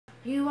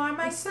You are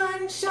my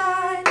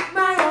sunshine,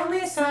 my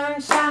only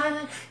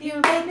sunshine. You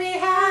make me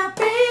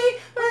happy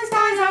when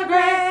skies are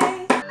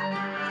gray.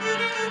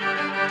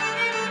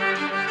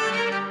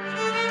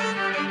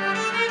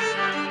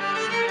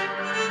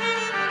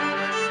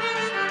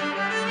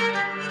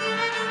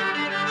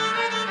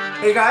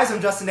 Hey guys, I'm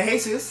Justin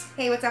DeJesus.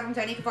 Hey, what's up? I'm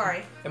Tony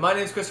Kafari. And my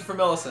name is Christopher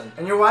Millison.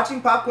 And you're watching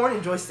Popcorn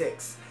and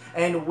Joysticks.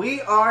 And we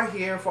are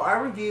here for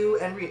our review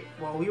and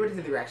well, we already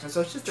did the reaction,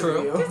 so it's just a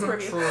review. Just a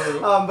review. True.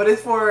 But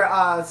it's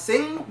for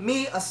Sing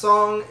Me a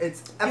Song.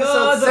 It's episode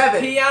You're the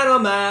 7. piano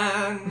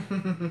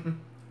man.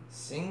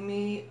 Sing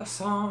me a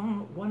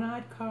song,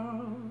 one-eyed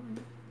Carl.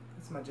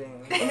 That's my jam.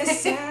 And it's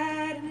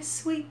sad and it's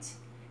sweet,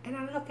 and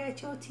I look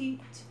at your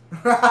teeth.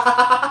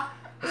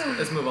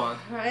 Let's move on.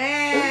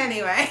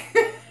 Anyway.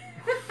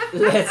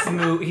 Let's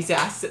move. He said,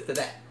 I sip to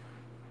that.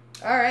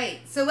 Alright,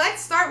 so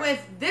let's start with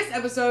this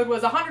episode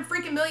was 100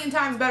 freaking million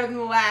times better than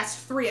the last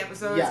 3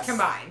 episodes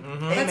combined.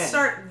 Mm-hmm. Let's Amen.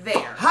 start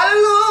there.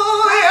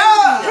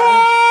 Hallelujah!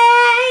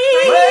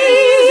 Praise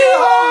Praise your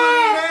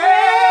holy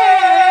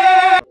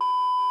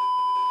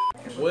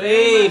name!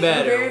 Way Very,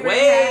 better. very Way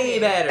happy.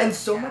 better. And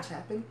so much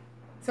happened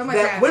So much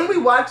that happened. when we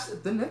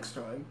watched the next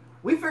time,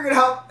 we figured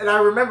out, and I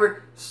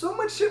remembered, so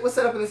much shit was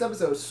set up in this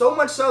episode. So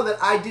much so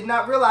that I did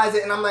not realize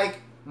it, and I'm like,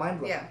 mind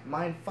blown. Yeah.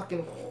 Mind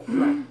fucking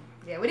blown.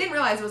 Yeah, we didn't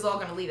realize it was all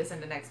going to lead us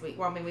into next week.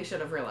 Well, I mean, we should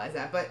have realized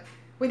that, but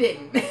we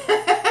didn't.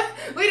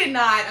 We did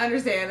not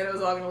understand that it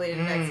was all going to lead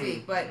into next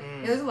week. But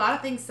there's a lot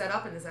of things set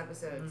up in this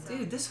episode. So.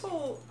 Dude,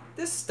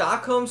 this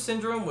Stockholm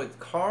syndrome with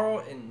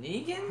Carl and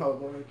Negan? Oh,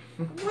 Lord.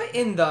 What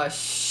in the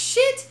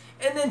shit?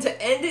 And then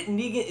to end it,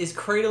 Negan is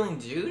cradling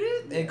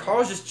Judith, and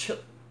Carl's just chill.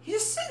 He's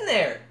just sitting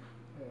there.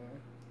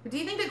 But do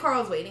you think that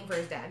Carl's waiting for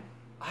his dad?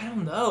 I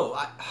don't know.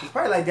 He's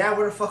probably like, Dad,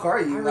 where the fuck are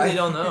I you? really Like,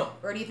 don't know.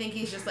 Or do you think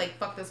he's just like,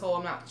 fuck this whole,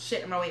 I'm not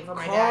waiting for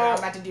my Carl- dad. I'm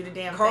about to do the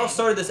damn Carl thing.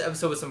 started this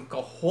episode with some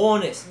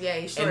cojones. Yeah,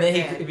 he sure And then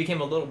did. he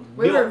became a little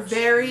We were bitch.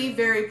 very,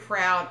 very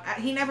proud.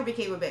 He never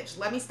became a bitch.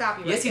 Let me stop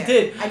you right Yes, he there.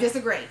 did. I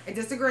disagree. And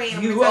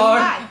I'm You going to tell you are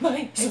why.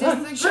 my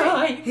disagree.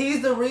 sunshine.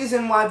 He's the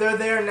reason why they're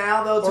there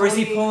now, though. Or is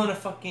he Tony. pulling a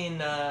fucking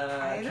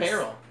understand.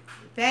 Carol?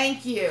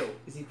 Thank you.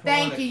 Is he pulling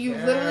Thank a you.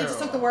 You literally just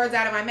took the Carol? words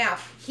out of my mouth.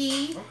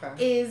 He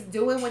is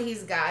doing what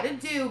he's got to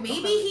do.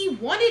 Maybe he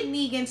wanted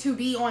Negan to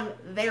be on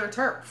their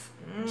turf.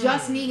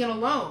 Just Negan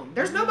alone.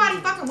 There's nobody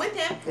fucking with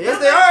him. Yes,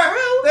 they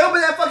are. They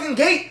open that fucking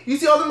gate. You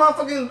see all the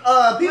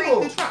motherfucking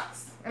people. The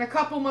trucks. And a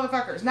couple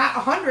motherfuckers. Not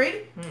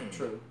 100.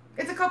 True.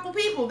 It's a couple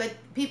people that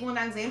people in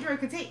Alexandria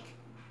could take.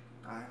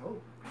 I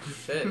hope.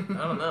 Shit, I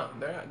don't know.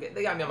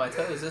 They got me on my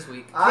toes this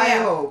week. I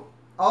Yeah. hope.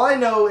 All I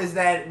know is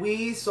that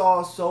we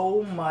saw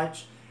so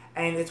much,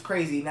 and it's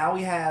crazy. Now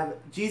we have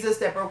Jesus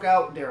that broke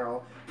out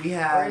Daryl. We Or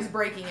have is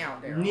breaking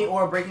out there.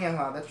 or breaking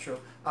out. That's true.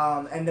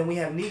 And then we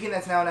have Negan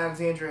that's now in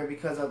Alexandria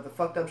because of the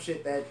fucked up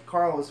shit that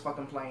Carl was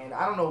fucking playing.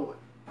 I don't know.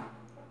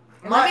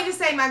 And let me just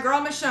say, my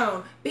girl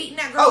Michonne beating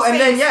that girl's and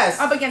face then, yes.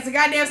 up against the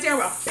goddamn steering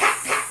wheel.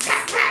 Pap, pap,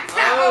 pap, pap, pap.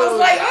 I Oh. was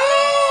like,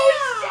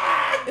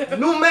 oh, shit.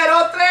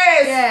 Numero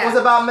 3 Yeah. was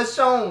about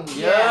Michonne.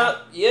 Yep.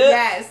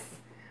 Yes.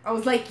 I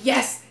was like,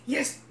 yes,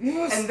 yes,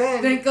 yes. And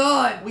then thank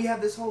God. we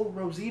have this whole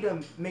Rosita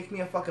make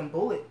me a fucking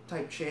bullet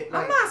type shit.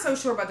 I'm not so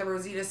sure about the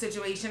Rosita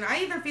situation.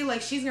 I either feel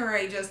like she's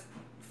gonna just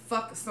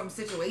fuck some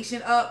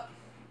situation up,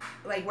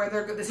 like where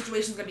the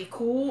situation's gonna be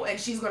cool and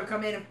she's gonna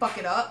come in and fuck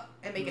it up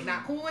and make it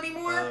not cool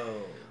anymore,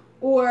 Oh.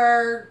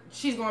 or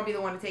she's gonna be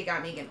the one to take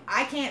out Negan.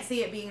 I can't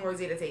see it being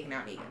Rosita taking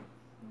out Negan.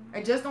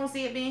 I just don't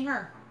see it being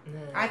her.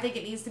 I think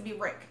it needs to be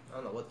Rick. I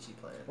don't know what she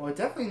playing. Well, it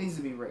definitely needs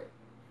to be Rick.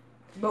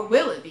 But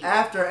will it be?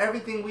 After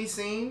everything we've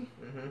seen,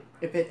 Mm-hmm.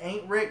 if it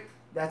ain't Rick,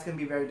 that's gonna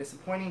be very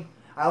disappointing.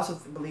 I also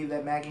believe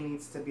that Maggie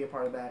needs to be a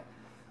part of that.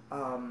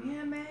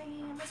 Yeah,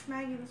 Maggie. I miss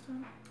Maggie this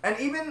time. And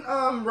even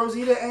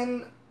Rosita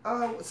and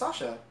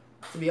Sasha.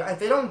 To be, if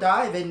they don't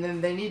die, then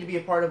they need to be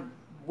a part of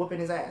whooping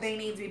his ass. They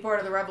need to be part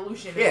of the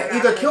revolution. Yeah, They're not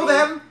either gonna kill be-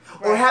 them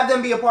or Right. have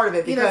them be a part of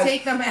it Either because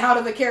take them out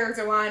of the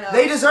character lineup.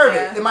 they deserve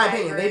Yeah, it. In my I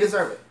opinion, agree. they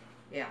deserve it.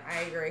 Yeah,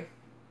 I agree.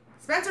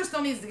 Spencer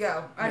still needs to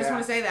go. I just Yeah.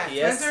 want to say that.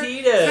 Yes, Spencer,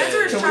 he does.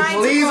 Spencer is Can we trying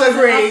please to cause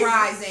agree? an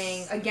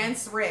uprising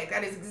against Rick.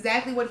 That is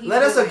exactly what he's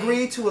Let us doing.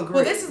 agree to agree.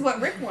 Well, this is what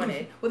Rick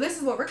wanted. Well, this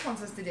is what Rick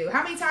wants us to do.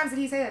 How many times did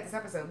he say that this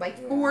episode?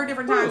 Like 4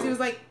 different times. Who? He was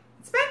like,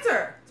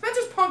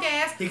 Spencer's punk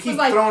ass He was keeps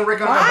like, throwing Rick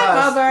on my the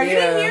bus. mother. You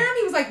didn't Yeah. hear him?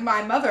 He was like,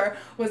 my mother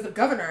was the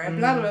governor and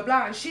blah, blah, blah,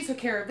 blah. And she took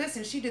care of this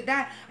and she did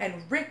that. And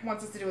Rick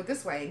wants us to do it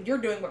this way. And you're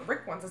doing what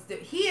Rick wants us to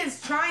do. He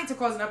is trying to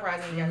cause an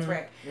uprising against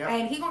Rick. Yep.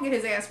 And he going to get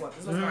his ass whooped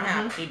is what's going to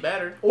happen. He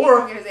better. Or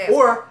gonna get his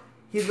ass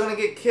he's gonna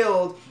get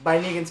killed by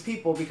Negan's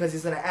people because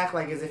he's gonna act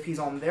like as if he's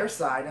on their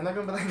side, and they're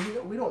gonna be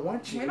like, "We don't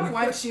want you. We don't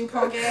want you,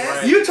 punk ass.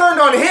 Right. You turned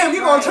on him.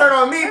 You gonna Right. turn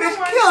on me, I don't bitch?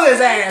 want Kill you.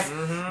 his ass."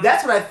 Mm-hmm.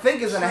 That's what I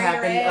think is gonna Turn your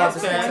happen. ass,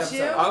 This we next want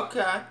you. episode.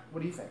 Okay.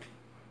 What do you think?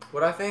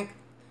 What I think?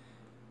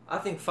 I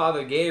think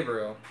Father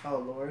Gabriel Oh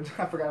Lord,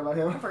 I forgot about I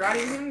him. forgot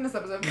he was in this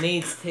episode.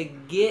 needs to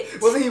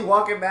get. Wasn't he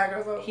walking back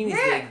or something? He needs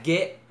Yeah. to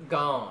get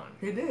gone.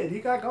 He did. He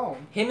got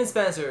gone. Him and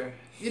Spencer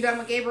You done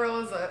with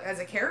Gabriel as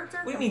a character?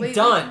 What do you mean Completely?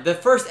 done? The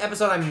first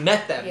episode I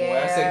met that boy.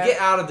 I said, Yeah.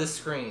 get out of this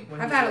screen.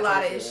 I've had a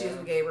lot of issues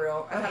with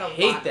Gabriel. I've had a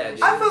hate lot that of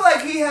dude. I feel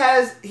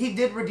like he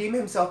did redeem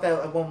himself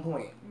at one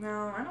point.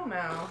 No, I don't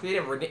know. He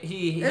didn't.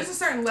 He There's a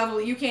certain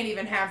level you can't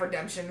even have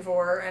redemption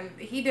for, and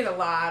he did a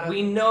lot of.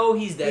 we know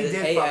he's dead He as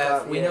did fuck AF.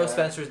 up, We know yeah.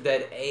 Spencer's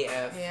dead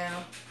AF. Yeah.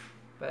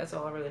 But that's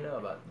all I really know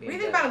about. What do you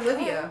think about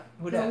Olivia?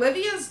 Who that?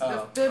 Olivia's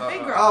Oh. the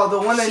big girl. Oh, the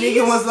one that She's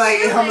Negan was like,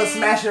 I'm gonna chilling.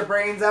 smash your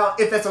brains out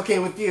if that's okay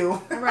with you.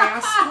 Right,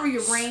 I'll screw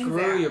your brains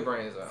Screw out. your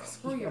brains out.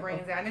 Screw your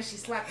brains out. And then she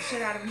slapped the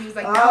shit out of him. He was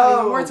like, no,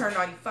 Oh. the war turned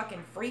on, you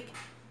fucking freak.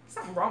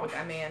 Something wrong with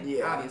that man.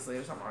 Yeah. Obviously,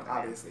 there's something wrong with that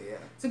man. Obviously, yeah.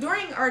 So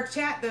during our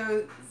chat,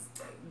 though,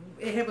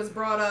 it was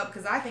brought up,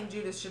 because I think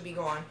Judas should be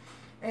gone,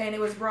 and it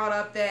was brought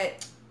up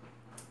that,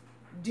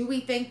 do we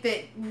think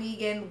that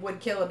Negan would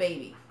kill a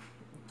baby?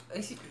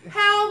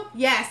 Hell,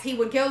 yes, he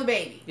would kill the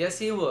baby. Yes,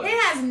 he would. It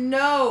has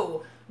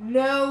no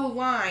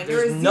line. There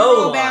There's is no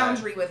zero line.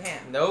 boundary with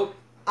him. Nope.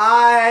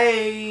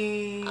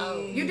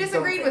 You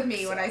disagreed with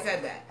me when I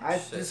said that. I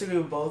Shit. disagree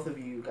with both of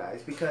you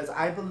guys because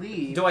I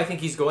believe Do I think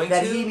he's going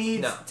that to? he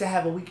needs No. to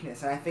have a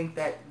weakness, and I think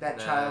that No,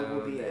 child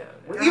will be no, it.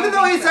 no. I Even don't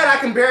though he think said so. I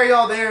can bury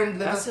y'all there and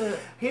live, That's a.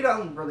 he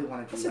doesn't really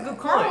want to do That's a that. good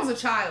call. Carl's a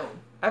child.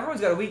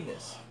 Everyone's got a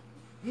weakness.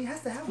 He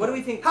has to have What do one.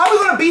 we think? How are we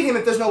gonna beat him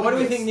if there's no What do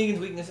we weakness? think Negan's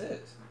weakness is?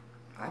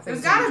 I think There's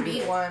he's gonna gotta do be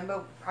that. one,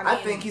 but I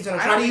think he's gonna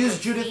I try don't to think use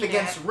we've Judith seen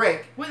against that.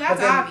 Rick. Well, but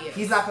that's then obvious.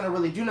 He's not gonna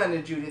really do nothing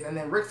to Judith, and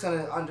then Rick's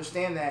gonna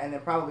understand that and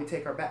then probably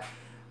take her back.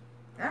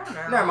 I don't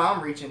know. Never mind,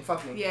 I'm reaching.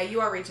 Fuck me. Yeah, you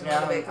are reaching Yeah, a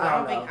little bit. 'Cause I I don't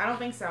don't think. know. I don't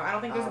think so. I don't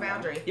think there's a I don't know.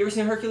 boundary. You ever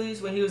seen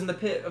Hercules when he was in the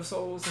pit of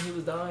souls and he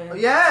was dying? Oh,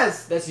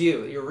 yes. That's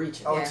you. You're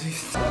reaching. Oh Yeah.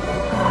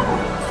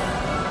 jeez.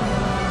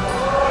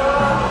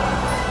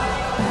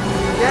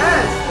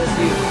 Yes. That's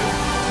you.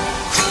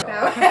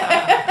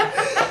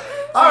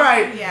 No. All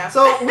right. Yeah.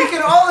 So we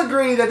can all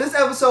agree that this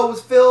episode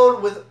was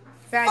filled with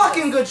Fabulous.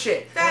 fucking good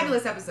shit.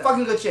 Fabulous episode.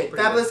 Fucking good shit.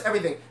 Pretty Fabulous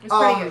everything. It's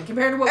pretty good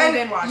compared to what we've and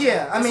been watching.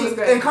 Yeah, I This mean, was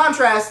good. in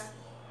contrast,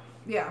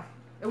 Yeah.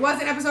 It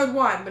wasn't episode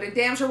 1, but it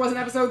damn sure wasn't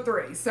episode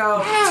 3.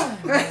 So.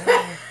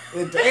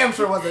 it damn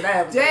sure wasn't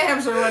that. damn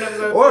sure wasn't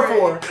episode Or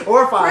 3. 4,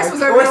 or 5, Chris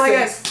was over or there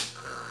like 6. this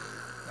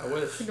I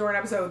wish. during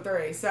episode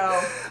 3.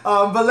 So.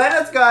 But let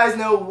us guys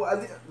know.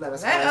 Let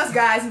us Let guys. us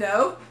guys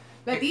know.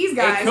 Let these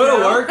guys It could have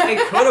know. worked. It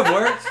could have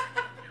worked.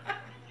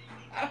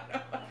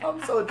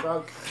 I'm so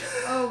drunk.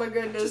 Oh my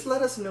goodness. Just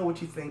let us know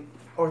what you think.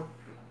 Or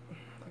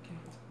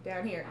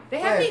Down here. They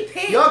have me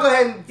pinned. Y'all go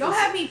ahead and Y'all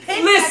have me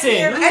pinned. Listen, back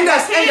here. end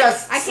us, I can't- end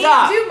us. I can't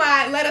Stop. do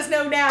my let us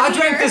know down I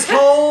here. drank this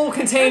whole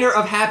container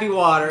of happy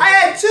water. I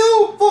had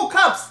 2 full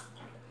cups.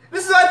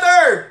 This is my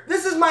third.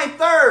 This is my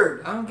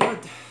third. I don't give a.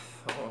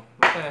 Oh,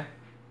 okay.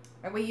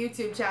 And we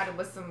YouTube chatted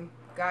with some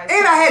guys.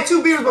 And I had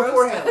 2 beers roast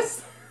beforehand.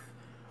 us.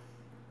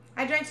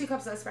 I drank 2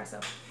 cups of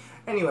espresso.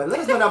 Anyway, let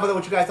us know down below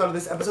what you guys thought of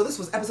this episode. This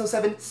was episode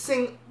 7.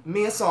 Sing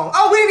me a song.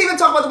 Oh, we didn't even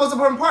talk about the most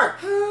important part.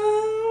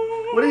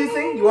 What do you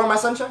sing? You Are My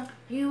Sunshine?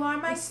 You are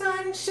my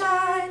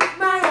sunshine,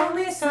 my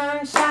only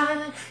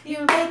sunshine. You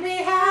make me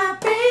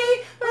happy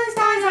when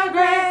skies are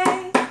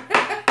gray.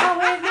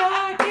 Always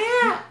like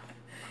it.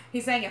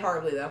 He sang it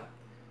horribly though.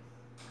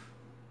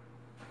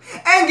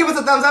 And give us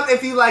a thumbs up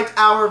if you liked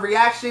our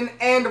reaction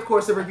and, of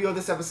course, the review of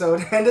this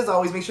episode. And as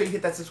always, make sure you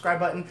hit that subscribe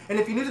button. And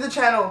if you're new to the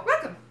channel,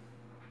 Welcome.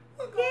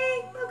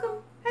 Yay, welcome.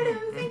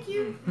 Hello, thank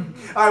you.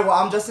 all right, well,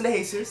 I'm Justin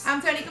DeJesus.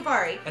 I'm Tony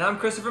Kafari. And I'm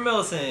Christopher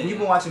Millicent. And you've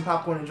been watching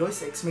Popcorn and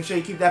Joysticks. Make sure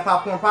you keep that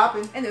popcorn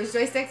popping. And those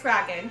joysticks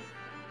rocking.